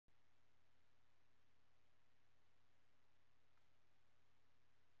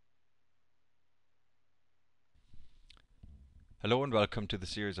Hello and welcome to the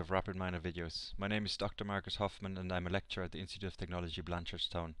series of RapidMiner videos. My name is Dr. Marcus Hoffman and I'm a lecturer at the Institute of Technology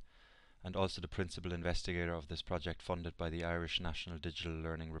Blanchardstown and also the principal investigator of this project funded by the Irish National Digital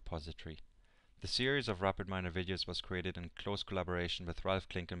Learning Repository. The series of RapidMiner videos was created in close collaboration with Ralph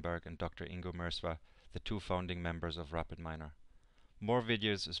Klinkenberg and Dr. Ingo Merswa, the two founding members of RapidMiner. More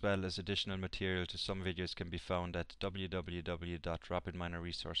videos as well as additional material to some videos can be found at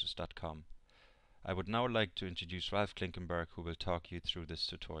www.rapidminerresources.com. I would now like to introduce Ralph Klinkenberg, who will talk you through this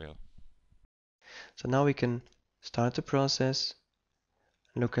tutorial. So now we can start the process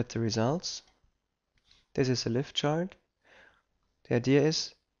and look at the results. This is a lift chart. The idea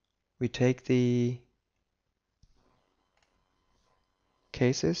is we take the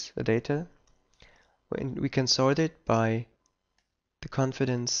cases, the data, and we can sort it by the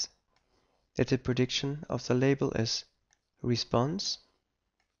confidence that the prediction of the label is response.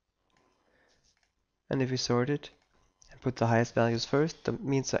 And if we sort it and put the highest values first, that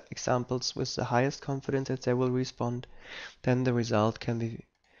means that examples with the highest confidence that they will respond, then the result can be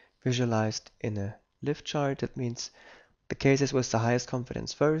visualized in a lift chart. That means the cases with the highest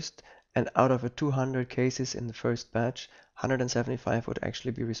confidence first, and out of 200 cases in the first batch, 175 would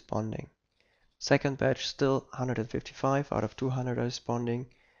actually be responding. Second batch, still 155 out of 200 are responding.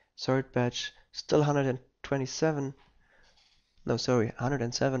 Third batch, still 107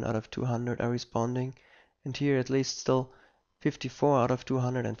 out of 200 are responding. And here at least still 54 out of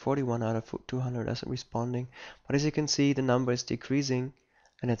 200 and 41 out of 200 are responding. But as you can see, the number is decreasing,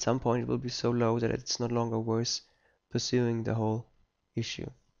 and at some point it will be so low that it's no longer worth pursuing the whole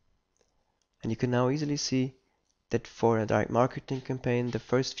issue. And you can now easily see that for a direct marketing campaign, the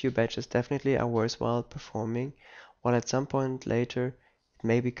first few batches definitely are worthwhile performing, while at some point later it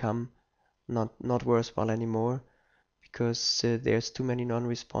may become not worthwhile anymore because there's too many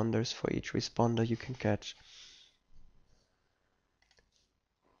non-responders for each responder you can catch.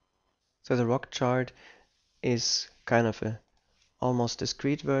 So the ROC chart is kind of a almost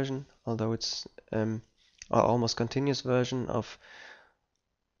discrete version, although it's or almost continuous version of,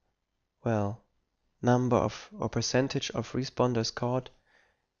 well, number of or percentage of responders caught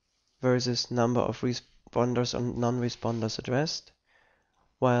versus number of responders and non-responders addressed,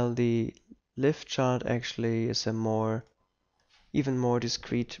 while the lift chart actually is a even more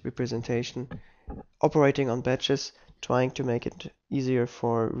discrete representation, operating on batches, trying to make it easier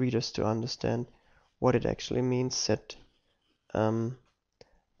for readers to understand what it actually means that the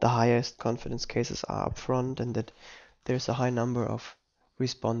highest confidence cases are up front and that there's a high number of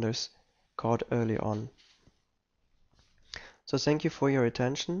responders caught early on. So thank you for your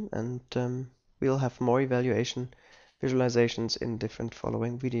attention, and we'll have more evaluation visualizations in different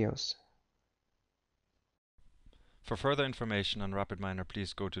following videos. For further information on RapidMiner,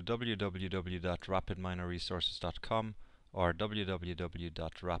 please go to www.rapidminerresources.com or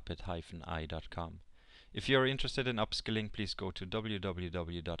www.rapid-i.com. If you are interested in upskilling, please go to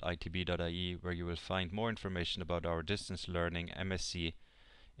www.itb.ie, where you will find more information about our distance learning MSc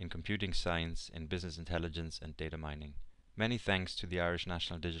in computing science, in business intelligence and data mining. Many thanks to the Irish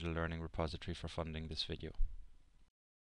National Digital Learning Repository for funding this video.